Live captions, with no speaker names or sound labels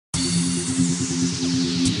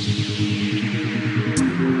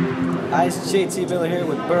Hi, it's JT Miller here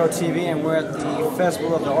with Borough TV, and we're at the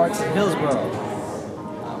Festival of the Arts in Hillsboro.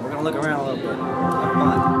 We're going to look around a little bit. Have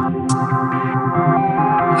fun.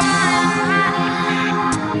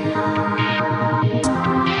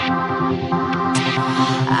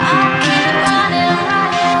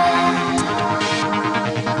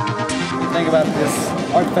 What do you think about this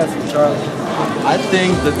art festival, Charlie? I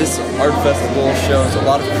think that this art festival shows a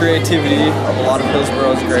lot of creativity of a lot of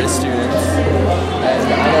Hillsboro's greatest students.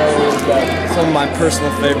 And I know that some of my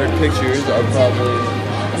personal favorite pictures are probably,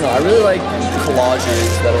 I really like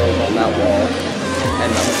collages that are on that wall.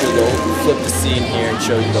 And I'm sure they'll flip the scene here and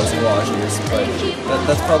show you those collages. But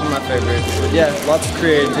that's probably my favorite. But yeah, lots of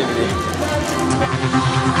creativity.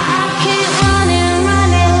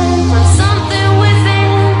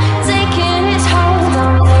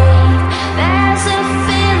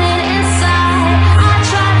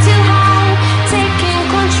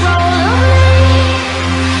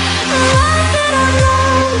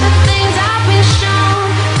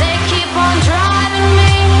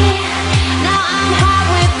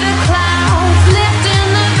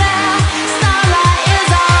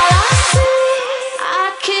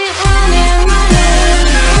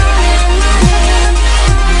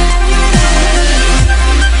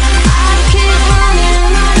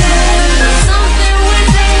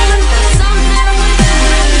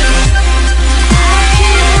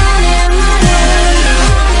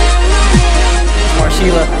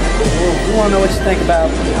 We want to know what you think about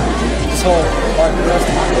this whole art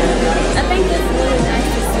festival. I think it's